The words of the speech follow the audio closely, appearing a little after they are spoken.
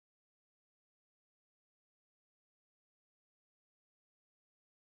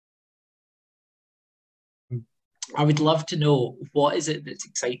I would love to know, what is it that's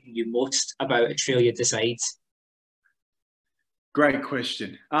exciting you most about Australia Decides? Great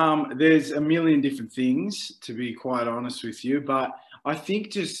question. There's a million different things, to be quite honest with you, but I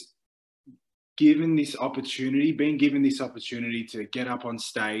think just being given this opportunity to get up on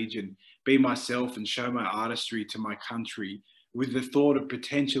stage and be myself and show my artistry to my country with the thought of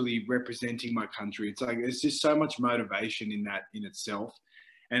potentially representing my country. It's like there's just so much motivation in that in itself,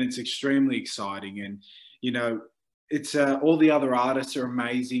 and it's extremely exciting. And you know, it's all the other artists are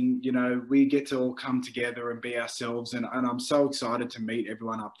amazing. You know, we get to all come together and be ourselves, and I'm so excited to meet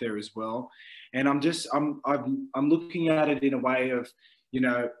everyone up there as well. And I'm looking at it in a way of, in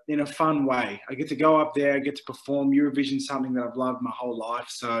a fun way. I get to go up there, I get to perform Eurovision, something that I've loved my whole life.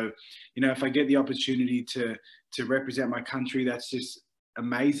 So, if I get the opportunity to represent my country, that's just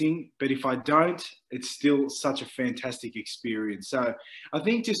amazing. But if I don't, it's still such a fantastic experience. So I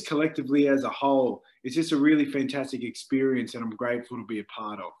think just collectively as a whole, it's just a really fantastic experience, and I'm grateful to be a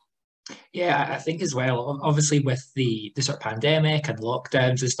part of. Yeah, I think as well, obviously with the sort of pandemic and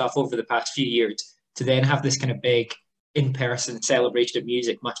lockdowns and stuff over the past few years, to then have this kind of big in-person celebration of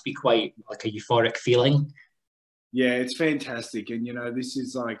music must be quite like a euphoric feeling. Yeah, it's fantastic. And, this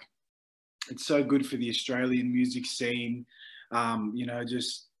is like, it's so good for the Australian music scene.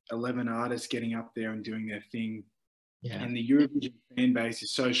 Just 11 artists getting up there and doing their thing. Yeah. And the Eurovision fan base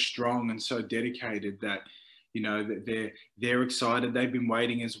is so strong and so dedicated that, that they're excited. They've been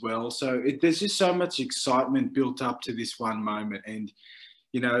waiting as well. So there's just so much excitement built up to this one moment. And,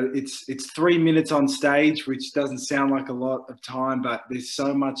 it's 3 minutes on stage, which doesn't sound like a lot of time, but there's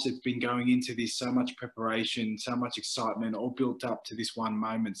so much that's been going into this, so much preparation, so much excitement, all built up to this one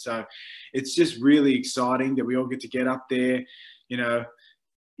moment. So it's just really exciting that we all get to get up there,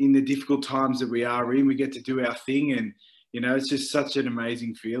 in the difficult times that we are in, we get to do our thing. And, it's just such an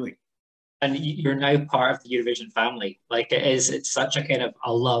amazing feeling. And you're now part of the Eurovision family. Like it's such a kind of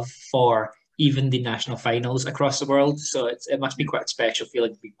a love for even the national finals across the world. So it must be quite a special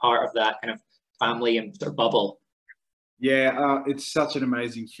feeling to be part of that kind of family and sort of bubble. Yeah, it's such an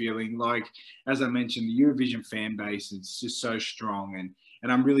amazing feeling. Like, as I mentioned, the Eurovision fan base is just so strong.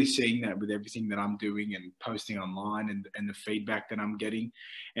 And I'm really seeing that with everything that I'm doing and posting online, and the feedback that I'm getting.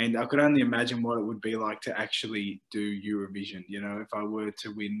 And I could only imagine what it would be like to actually do Eurovision. If I were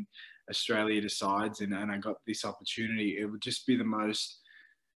to win Australia Decides and I got this opportunity, it would just be the most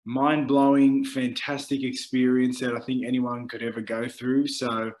mind-blowing, fantastic experience that I think anyone could ever go through.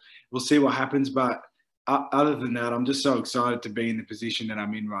 So we'll see what happens. But other than that, I'm just so excited to be in the position that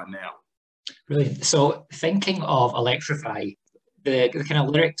I'm in right now. Brilliant. So thinking of Electrify, the kind of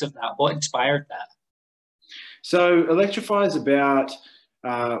lyrics of that, what inspired that? So Electrify is about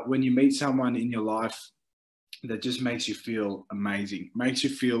when you meet someone in your life that just makes you feel amazing, makes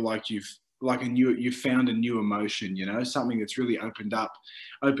you feel like you've found a new emotion, something that's really opened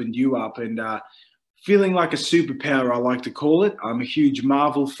you up, and feeling like a superpower, I like to call it. I'm a huge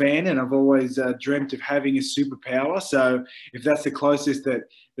Marvel fan, and I've always dreamt of having a superpower. So if that's the closest that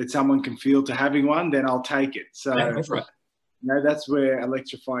someone can feel to having one, then I'll take it. So that's where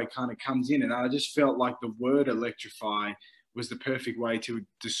Electrify kind of comes in. And I just felt like the word electrify was the perfect way to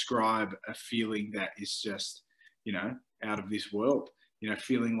describe a feeling that is just, out of this world.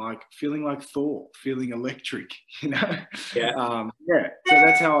 Feeling like Thor, feeling electric, Yeah. So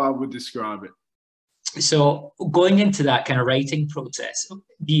that's how I would describe it. So going into that kind of writing process,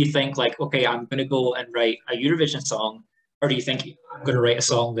 do you think like, okay, I'm going to go and write a Eurovision song, or do you think I'm going to write a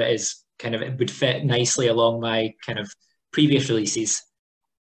song that is kind of, it would fit nicely along my kind of previous releases?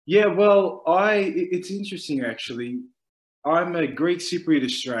 Yeah, well, it's interesting actually. I'm a Greek-Cypriot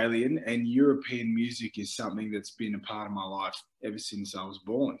Australian, and European music is something that's been a part of my life ever since I was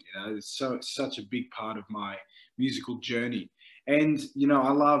born. It's such a big part of my musical journey. And,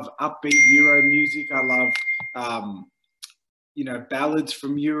 I love upbeat Euro music. I love, ballads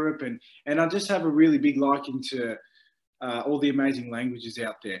from Europe. And I just have a really big liking to all the amazing languages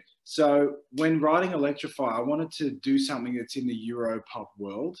out there. So when writing Electrify, I wanted to do something that's in the Euro pop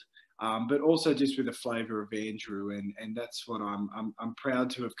world. But also just with a flavour of Andrew, and that's what I'm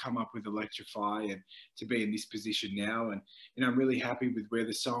proud to have come up with Electrify and to be in this position now. And I'm really happy with where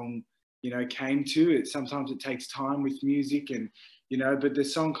the song came to. Sometimes it takes time with music, and but the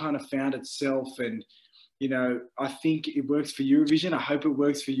song kind of found itself, and I think it works for Eurovision. I hope it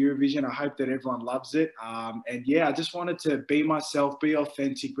works for Eurovision. I hope that everyone loves it. And yeah, I just wanted to be myself, be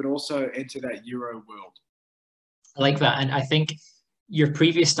authentic, but also enter that Euro world. I like that, and I think your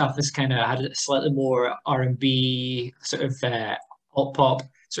previous stuff has kind of had a slightly more R&B sort of alt pop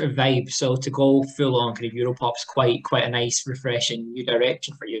sort of vibe. So to go full on kind of Europop's quite a nice, refreshing new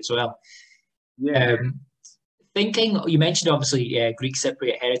direction for you as well. Yeah. Thinking, you mentioned obviously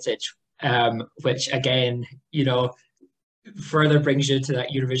Greek-Cypriot heritage, which again, further brings you to that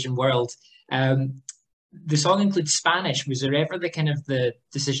Eurovision world. The song includes Spanish. Was there ever the kind of the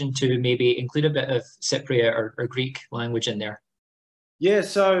decision to maybe include a bit of Cypriot or Greek language in there? Yeah,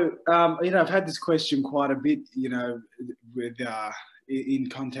 so I've had this question quite a bit, with in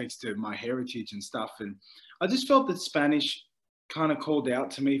context of my heritage and stuff, and I just felt that Spanish kind of called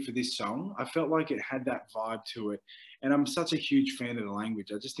out to me for this song. I felt like it had that vibe to it, and I'm such a huge fan of the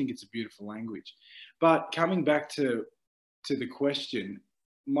language. I just think it's a beautiful language. But coming back to the question,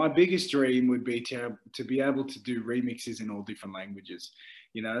 my biggest dream would be to be able to do remixes in all different languages.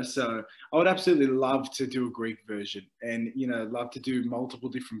 So I would absolutely love to do a Greek version, and love to do multiple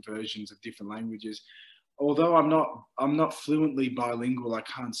different versions of different languages. Although I'm not fluently bilingual, I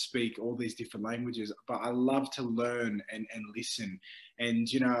can't speak all these different languages, but I love to learn and listen. And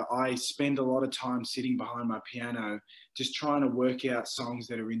I spend a lot of time sitting behind my piano just trying to work out songs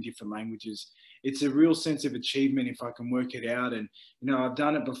that are in different languages. It's a real sense of achievement if I can work it out. And I've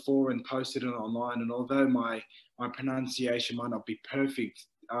done it before and posted it online, and although my pronunciation might not be perfect,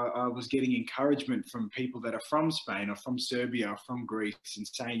 I was getting encouragement from people that are from Spain or from Serbia or from Greece and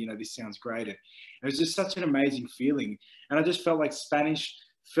saying, this sounds great. And it was just such an amazing feeling. And I just felt like Spanish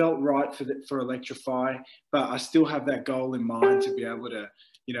felt right for Electrify, but I still have that goal in mind to be able to,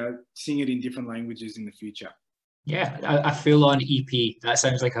 sing it in different languages in the future. Yeah, a full-on EP. That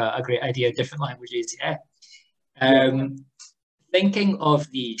sounds like a great idea. Different languages, yeah. Thinking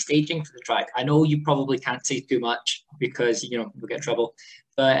of the staging for the track, I know you probably can't say too much because you'll get in trouble.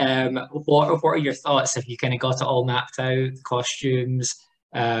 But what are your thoughts? Have you kind of got it all mapped out, costumes,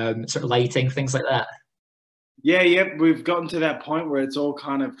 sort of lighting, things like that? Yeah, we've gotten to that point where it's all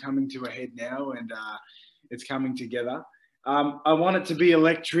kind of coming to a head now, and it's coming together. I want it to be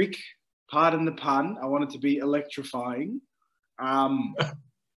electric, pardon the pun. I want it to be electrifying.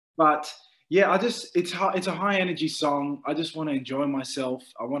 But yeah, it's a high energy song. I just want to enjoy myself.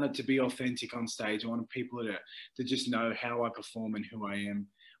 I want it to be authentic on stage. I want people to just know how I perform and who I am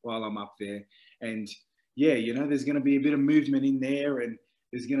while I'm up there. And yeah, there's going to be a bit of movement in there, and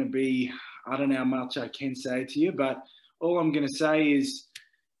there's going to be, I don't know how much I can say to you, but all I'm going to say is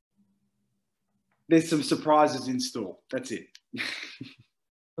there's some surprises in store. That's it.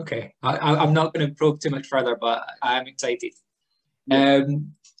 Okay, I'm not going to probe too much further, but I'm excited. Yeah.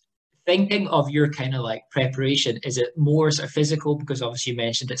 Thinking of your kind of like preparation, is it more sort of physical? Because obviously you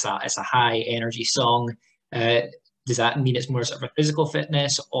mentioned it's a high energy song. Does that mean it's more sort of a physical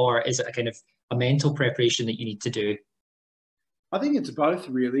fitness, or is it a kind of a mental preparation that you need to do? I think it's both,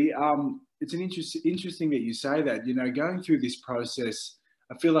 really. It's interesting that you say that. Going through this process,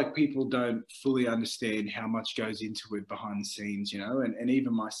 I feel like people don't fully understand how much goes into it behind the scenes, and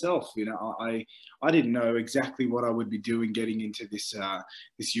even myself, I didn't know exactly what I would be doing getting into this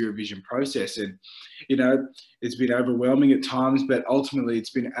Eurovision process. And, it's been overwhelming at times, but ultimately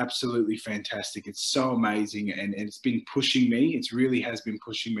it's been absolutely fantastic. It's so amazing, and it's been pushing me. It really has been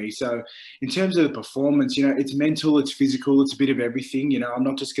pushing me. So in terms of the performance, it's mental, it's physical, it's a bit of everything. I'm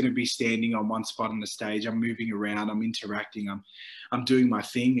not just going to be standing on one spot on the stage. I'm moving around, I'm interacting, I'm doing my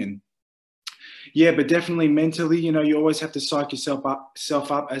thing. And yeah, but definitely mentally, you always have to psych yourself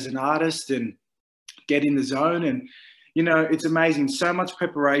up as an artist and get in the zone. And, it's amazing. So much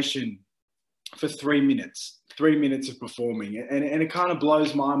preparation for 3 minutes of performing. And it kind of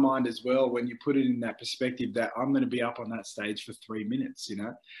blows my mind as well when you put it in that perspective that I'm going to be up on that stage for 3 minutes,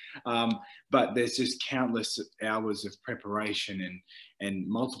 but there's just countless hours of preparation and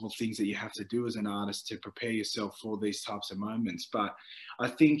multiple things that you have to do as an artist to prepare yourself for these types of moments. But I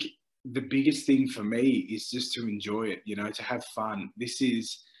think the biggest thing for me is just to enjoy it, to have fun. This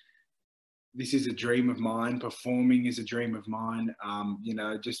is a dream of mine. Performing is a dream of mine.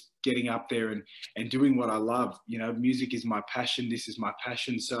 Just getting up there and doing what I love. Music is my passion. This is my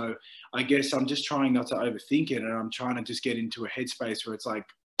passion. So I guess I'm just trying not to overthink it, and I'm trying to just get into a headspace where it's like,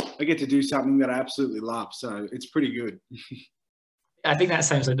 I get to do something that I absolutely love. So it's pretty good. I think that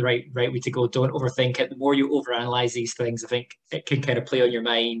sounds like the right way to go. Don't overthink it. The more you overanalyze these things, I think it can kind of play on your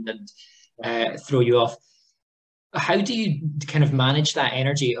mind and throw you off. How do you kind of manage that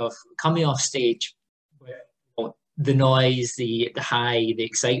energy of coming off stage with the noise, the high, the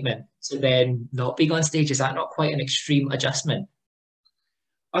excitement, to then not being on stage? Is that not quite an extreme adjustment?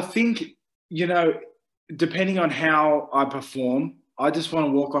 I think, depending on how I perform, I just want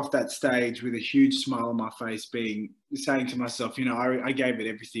to walk off that stage with a huge smile on my face, saying to myself, I gave it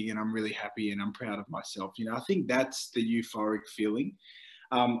everything and I'm really happy and I'm proud of myself. I think that's the euphoric feeling.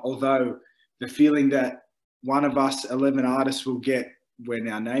 Although the feeling that one of us 11 artists will get when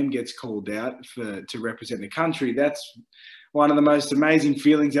our name gets called out to represent the country, that's one of the most amazing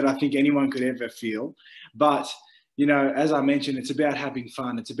feelings that I think anyone could ever feel. But, you know, as I mentioned, it's about having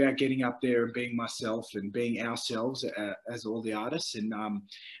fun. It's about getting up there and being myself and being ourselves as all the artists, and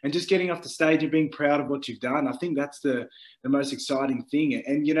just getting off the stage and being proud of what you've done. I think that's the most exciting thing.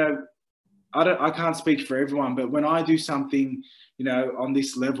 And, you know, I can't speak for everyone, but when I do something, you know, on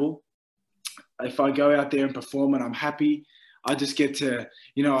this level, if I go out there and perform and I'm happy, I just get to,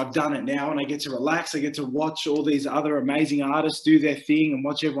 you know, I've done it now, and I get to relax. I get to watch all these other amazing artists do their thing and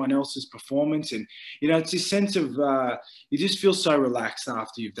watch everyone else's performance. And, you know, it's this sense of, you just feel so relaxed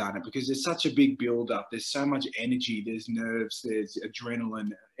after you've done it, because there's such a big build up. There's so much energy, there's nerves, there's adrenaline,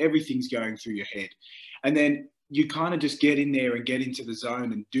 everything's going through your head. And then you kind of just get in there and get into the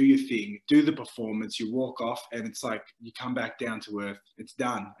zone and do your thing, do the performance, you walk off, and it's like you come back down to earth. It's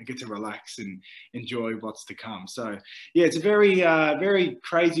done. I get to relax and enjoy what's to come. So yeah, it's a very, very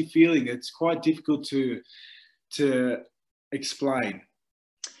crazy feeling. It's quite difficult to explain.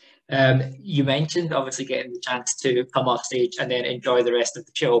 You mentioned obviously getting the chance to come off stage and then enjoy the rest of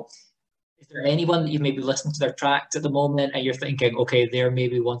the show. Is there anyone that you maybe listen to their tracks at the moment and you're thinking, okay, they're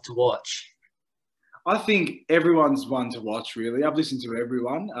maybe one to watch? I think everyone's one to watch, really. I've listened to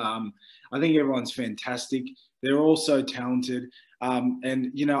everyone. I think everyone's fantastic. They're all so talented. And,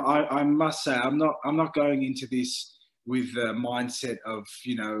 you know, I must say, I'm not going into this with the mindset of,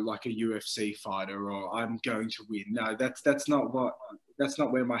 you know, like a UFC fighter, or I'm going to win. No, that's not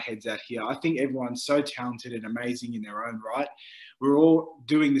where my head's at here. I think everyone's so talented and amazing in their own right. We're all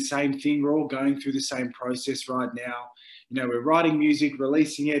doing the same thing. We're all going through the same process right now. You know, we're writing music,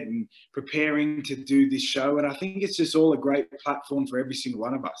 releasing it, and preparing to do this show. And I think it's just all a great platform for every single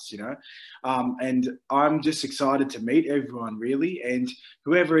one of us, you know. And I'm just excited to meet everyone, really. And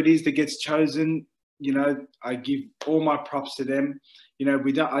whoever it is that gets chosen, you know, I give all my props to them. You know,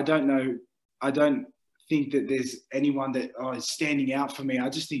 I don't think that there's anyone that is standing out for me. I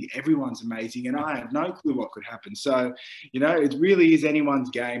just think everyone's amazing, and I have no clue what could happen. So, you know, it really is anyone's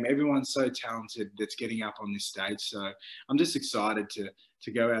game. Everyone's so talented that's getting up on this stage. So I'm just excited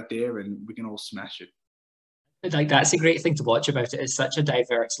to go out there and we can all smash it. Like, that's a great thing to watch about it. It's such a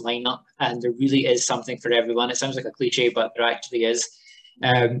diverse lineup, and there really is something for everyone. It sounds like a cliche, but there actually is.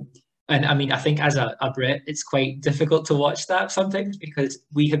 And I mean, I think as a Brit, it's quite difficult to watch that sometimes, because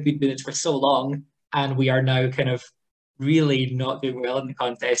we have been doing it for so long, and we are now kind of really not doing well in the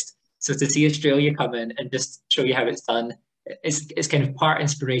contest. So to see Australia come in and just show you how it's done, it's kind of part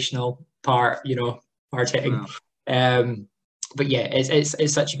inspirational, part, you know, hard hitting. Wow. But yeah,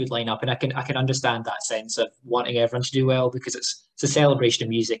 it's such a good lineup, and I can understand that sense of wanting everyone to do well, because it's a celebration of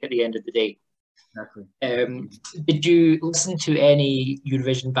music at the end of the day. Exactly. Did you listen to any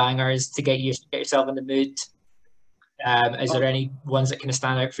Eurovision bangers to get yourself in the mood? Is there any ones that kind of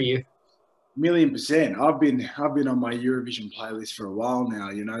stand out for you? 1,000,000%. I've been on my Eurovision playlist for a while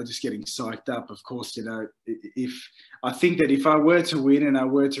now, you know, just getting psyched up. Of course, you know, I think that if I were to win and I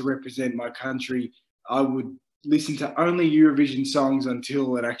were to represent my country, I would listen to only Eurovision songs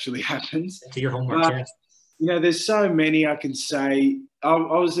until it actually happens. Do your homework, yeah. You know, there's so many I can say. I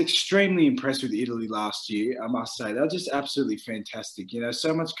was extremely impressed with Italy last year, I must say. They were just absolutely fantastic. You know,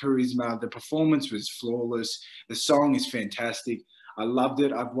 so much charisma. The performance was flawless. The song is fantastic. I loved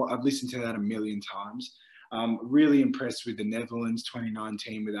it. I've listened to that 1,000,000 times. Really impressed with the Netherlands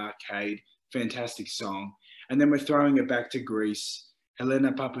 2019 with Arcade. Fantastic song. And then we're throwing it back to Greece.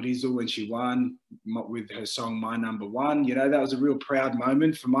 Helena Paparizou, when she won with her song My Number One, you know, that was a real proud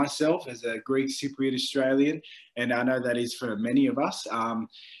moment for myself as a Greek-Cypriot Australian. And I know that is for many of us.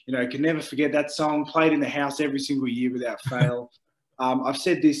 You know, can never forget that song, played in the house every single year without fail. I've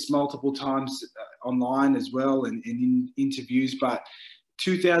said this multiple times online as well and in interviews, but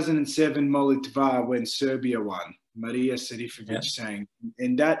 2007 Molitva, when Serbia won, Maria Serifovic sang,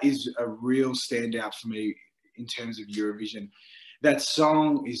 and that is a real standout for me in terms of Eurovision. That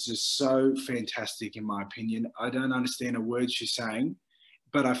song is just so fantastic, in my opinion. I don't understand a word she's saying,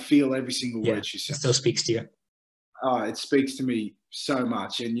 but I feel every single word she's saying. It still speaks to you. Oh, it speaks to me so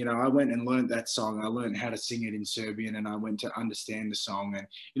much. And, you know, I went and learned that song. I learned how to sing it in Serbian, and I went to understand the song. And,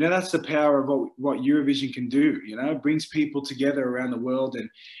 you know, that's the power of what Eurovision can do. You know, it brings people together around the world.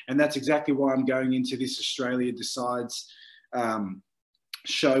 And that's exactly why I'm going into this Australia Decides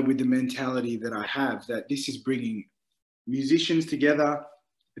show with the mentality that I have, that this is bringing musicians together.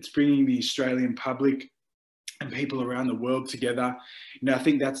 It's bringing the Australian public and people around the world together. You know, I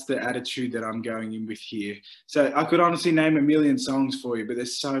think that's the attitude that I'm going in with here. So I could honestly name 1,000,000 songs for you, but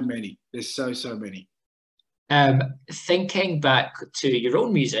there's so many. There's so many. Thinking back to your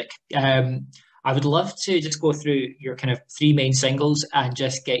own music, I would love to just go through your kind of three main singles and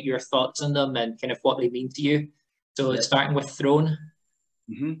just get your thoughts on them and kind of what they mean to you. So starting with Throne.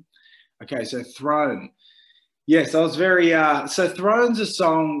 Okay, so Throne. Yes, I was very so Throne's a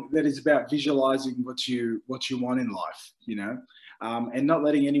song that is about visualizing what you want in life, you know, and not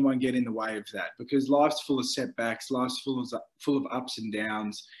letting anyone get in the way of that, because life's full of setbacks, life's full of ups and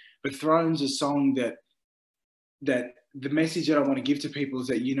downs. But Throne's a song that the message that I want to give to people is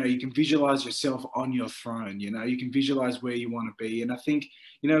that, you know, you can visualize yourself on your throne, you know, you can visualize where you want to be. And I think,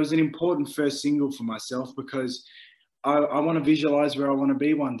 you know, it was an important first single for myself, because I want to visualize where I want to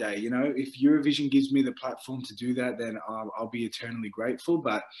be one day. You know, if Eurovision gives me the platform to do that, then I'll be eternally grateful.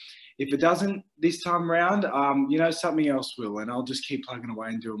 But if it doesn't this time around, you know, something else will, and I'll just keep plugging away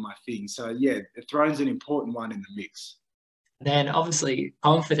and doing my thing. So yeah, the Throne's an important one in the mix. Then obviously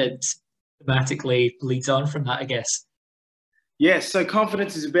Confidence thematically leads on from that, I guess. Yes, so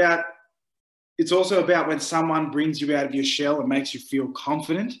Confidence is about, it's also about when someone brings you out of your shell and makes you feel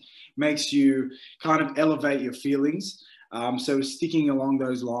confident, makes you kind of elevate your feelings. So sticking along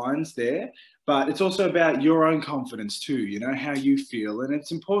those lines there. But it's also about your own confidence too, you know, how you feel. And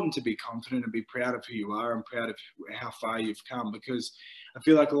it's important to be confident and be proud of who you are and proud of how far you've come, because I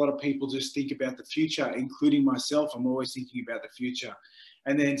feel like a lot of people just think about the future, including myself. I'm always thinking about the future.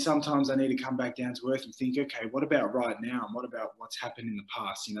 And then sometimes I need to come back down to earth and think, okay, what about right now? And what about what's happened in the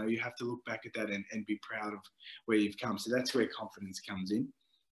past? You know, you have to look back at that and be proud of where you've come. So that's where confidence comes in.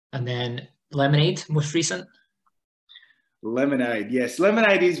 And then Lemonade, most recent. Lemonade, yes.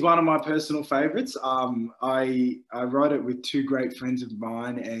 Lemonade is one of my personal favorites. I wrote it with two great friends of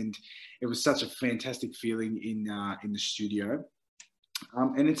mine, and it was such a fantastic feeling in the studio.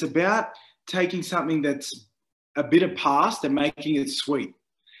 And it's about taking something that's a bitter past and making it sweet.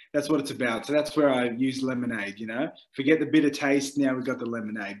 That's what it's about. So that's where I use lemonade, you know. Forget the bitter taste, now we've got the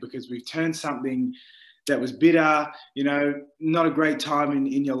lemonade, because we've turned something that was bitter, you know, not a great time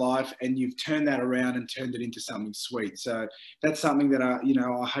in your life, and you've turned that around and turned it into something sweet. So that's something that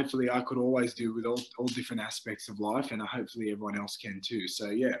hopefully I could always do with all different aspects of life, and hopefully everyone else can too. So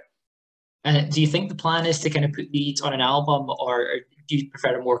yeah. And do you think the plan is to kind of put these on an album, or do you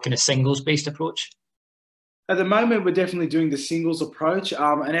prefer a more kind of singles-based approach? At the moment, we're definitely doing the singles approach.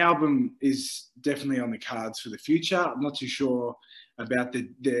 An album is definitely on the cards for the future. I'm not too sure about the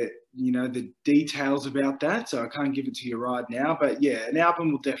details about that, so I can't give it to you right now. But yeah, an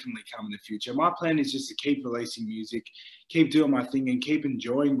album will definitely come in the future. My plan is just to keep releasing music, keep doing my thing, and keep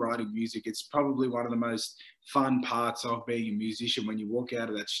enjoying writing music. It's probably one of the most fun parts of being a musician, when you walk out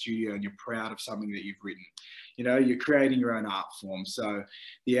of that studio and you're proud of something that you've written. You know, you're creating your own art form. So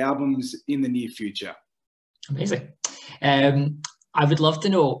the album's in the near future. Amazing. I would love to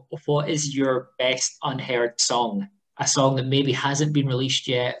know, what is your best unheard song? A song that maybe hasn't been released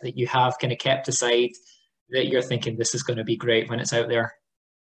yet, that you have kind of kept aside, that you're thinking this is going to be great when it's out there?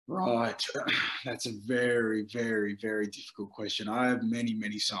 Right. That's a very, very, very difficult question. I have many,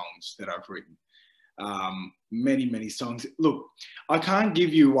 many songs that I've written. Many, many songs. Look, I can't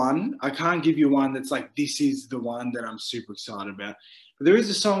give you one. I can't give you one that's like, this is the one that I'm super excited about. But there is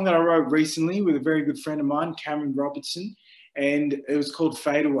a song that I wrote recently with a very good friend of mine, Cameron Robertson, and it was called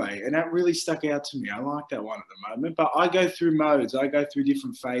Fade Away. And that really stuck out to me. I like that one at the moment, but I go through modes. I go through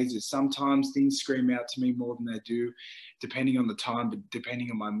different phases. Sometimes things scream out to me more than they do, depending on the time, but depending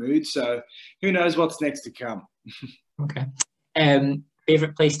on my mood. So who knows what's next to come. Okay.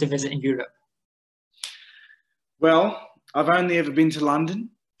 Favorite place to visit in Europe? Well, I've only ever been to London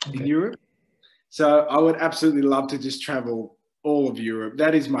in Europe. So I would absolutely love to just travel all of Europe.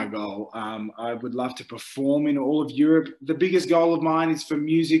 That is my goal. I would love to perform in all of Europe. The biggest goal of mine is for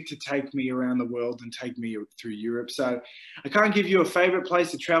music to take me around the world and take me through Europe. So I can't give you a favorite place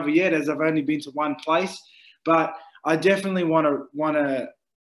to travel yet, as I've only been to one place, but I definitely want to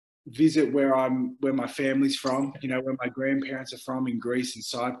visit where my family's from, you know, where my grandparents are from in Greece and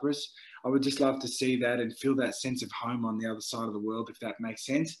Cyprus. I would just love to see that and feel that sense of home on the other side of the world, if that makes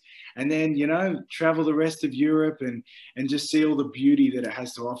sense. And then, you know, travel the rest of Europe and just see all the beauty that it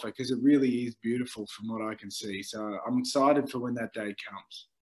has to offer, because it really is beautiful from what I can see. So I'm excited for when that day comes.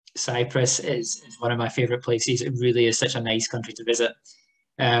 Cyprus is one of my favorite places. It really is such a nice country to visit.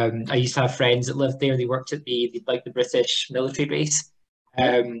 I used to have friends that lived there. They worked at the British military base.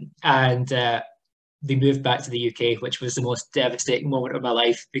 And they moved back to the UK, which was the most devastating moment of my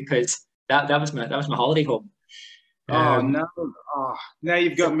life, because that was my holiday home. No! Oh, now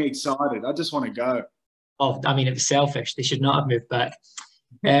you've got me excited. I just want to go. Oh, I mean, it was selfish. They should not have moved back.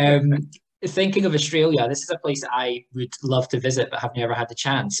 Thinking of Australia, this is a place that I would love to visit, but have never had the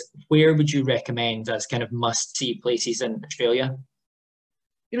chance. Where would you recommend as kind of must-see places in Australia?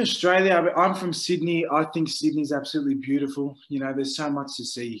 In Australia, I'm from Sydney. I think Sydney's absolutely beautiful. You know, there's so much to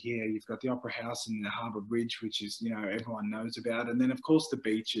see here. You've got the Opera House and the Harbour Bridge, which is, you know, everyone knows about. And then, of course, the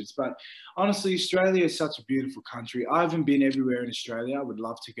beaches. But honestly, Australia is such a beautiful country. I haven't been everywhere in Australia. I would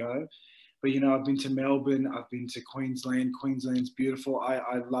love to go. But, you know, I've been to Melbourne. I've been to Queensland. Queensland's beautiful.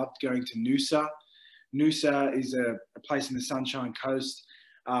 I loved going to Noosa. Noosa is a place in the Sunshine Coast.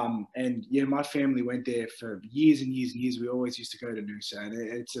 And yeah, my family went there for years and years and years. We always used to go to Noosa, and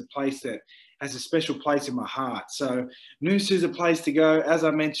it's a place that has a special place in my heart. So Noosa is a place to go. As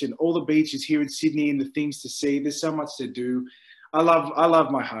I mentioned, all the beaches here in Sydney and the things to see. There's so much to do. I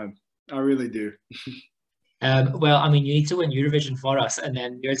love my home. I really do. Well, I mean, you need to win Eurovision for us, and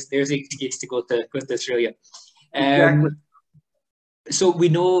then there's the excuse to go to Australia. Exactly. So we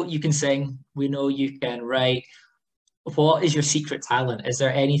know you can sing. We know you can write. What is your secret talent? Is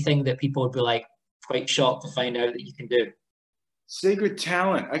there anything that people would be like quite shocked to find out that you can do? Secret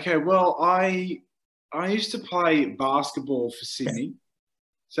talent. Okay, well, I used to play basketball for Sydney.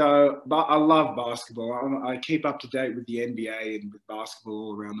 So, but I love basketball. I keep up to date with the NBA and with basketball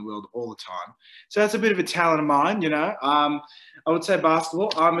all around the world all the time. So that's a bit of a talent of mine, you know. I would say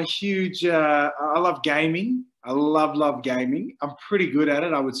basketball. I'm a huge, I love gaming. I love gaming. I'm pretty good at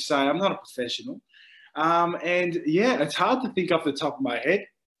it, I would say. I'm not a professional. And yeah, it's hard to think off the top of my head.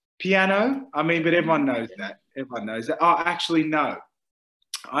 Piano, I mean, but everyone knows that. Everyone knows that. Oh, actually, no.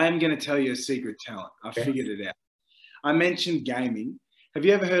 I am going to tell you a secret talent. I figured it out. I mentioned gaming. Have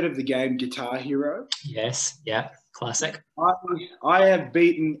you ever heard of the game Guitar Hero? Yes, yeah, classic. I have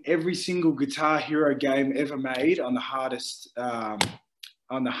beaten every single Guitar Hero game ever made on the hardest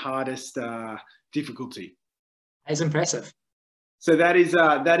difficulty. It's impressive. So that is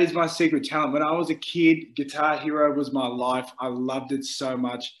my secret talent. When I was a kid, Guitar Hero was my life. I loved it so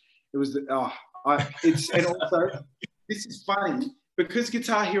much. It was and also this is funny because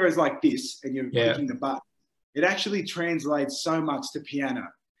Guitar Hero is like this, and you're clicking the button. It actually translates so much to piano.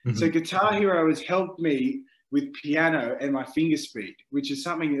 Mm-hmm. So Guitar Hero has helped me with piano and my finger speed, which is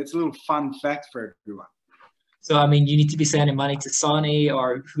something that's a little fun fact for everyone. So, I mean, you need to be sending money to Sony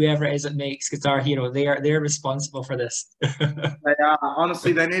or whoever it is that makes Guitar Hero. They're responsible for this. They are.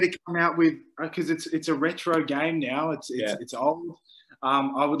 Honestly, they need to come out with, because it's a retro game now. It's old.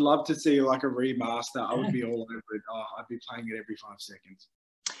 I would love to see like a remaster. I would be all over it. I'd be playing it every 5 seconds.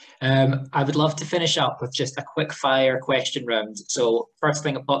 I would love to finish up with just a quick fire question round. So first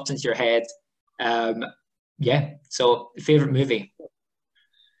thing that pops into your head. So favorite movie?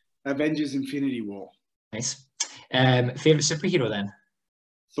 Avengers Infinity War. Nice. Favorite superhero then?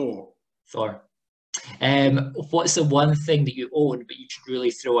 Thor. What's the one thing that you own but you should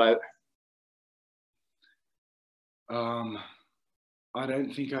really throw out? I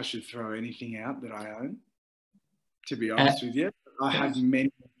don't think I should throw anything out that I own, to be honest with you. I have many.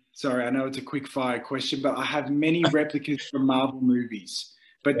 Sorry, I know it's a quick fire question, but I have many replicas from Marvel movies,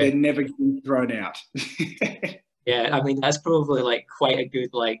 but they're never getting thrown out. Yeah, I mean, that's probably like quite a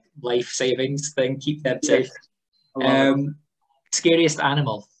good like life savings thing. Keep them safe. Scariest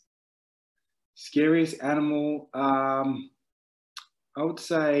animal? Scariest animal? I would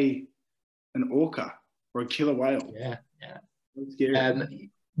say an orca or a killer whale. Yeah. That's scary.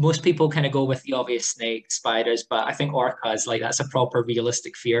 Most people kind of go with the obvious snakes, spiders, but I think orcas, like that's a proper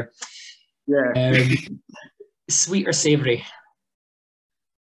realistic fear. Yeah. Sweet or savory?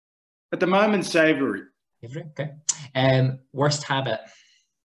 At the moment, savory. Okay. Worst habit?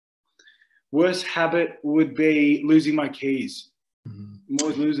 Worst habit would be losing my keys. I'm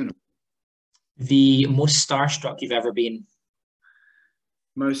always losing them. The most starstruck you've ever been?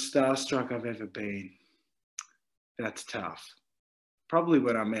 Most starstruck I've ever been. That's tough. Probably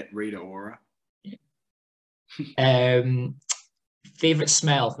when I met Rita Ora. Favorite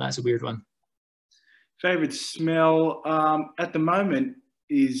smell? That's a weird one. Favorite smell at the moment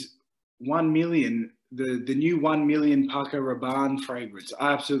is 1 million, the new 1 million Paco Rabanne fragrance.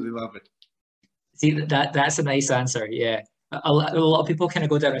 I absolutely love it. See, that's a nice answer. Yeah, a lot of people kind of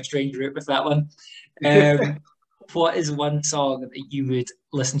go down a strange route with that one. What is one song that you would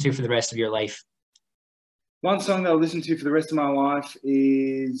listen to for the rest of your life? One song that I'll listen to for the rest of my life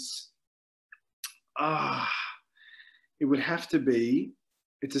is, it would have to be,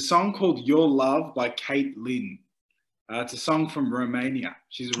 it's a song called Your Love by Kate Lynn. It's a song from Romania.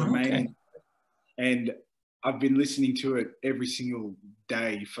 She's a Romanian. And I've been listening to it every single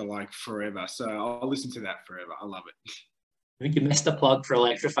day for like forever. So I'll listen to that forever. I love it. I think you missed a plug for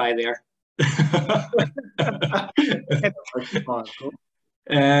Electrify there.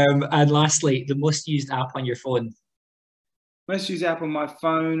 And lastly, the most used app on your phone? Most used app on my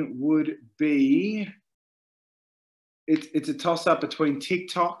phone would be it's a toss up between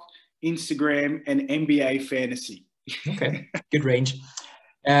TikTok, Instagram, and NBA fantasy. Okay, good range.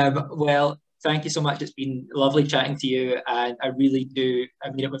 Well, thank you so much. It's been lovely chatting to you, and I really do. I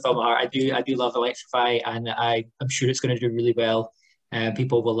mean it with all my heart. I do love Electrify, and I'm sure it's going to do really well.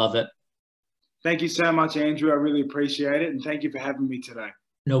 People will love it. Thank you so much, Andrew. I really appreciate it, and thank you for having me today.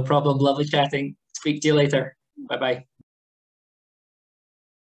 No problem. Lovely chatting. Speak to you later. Bye bye.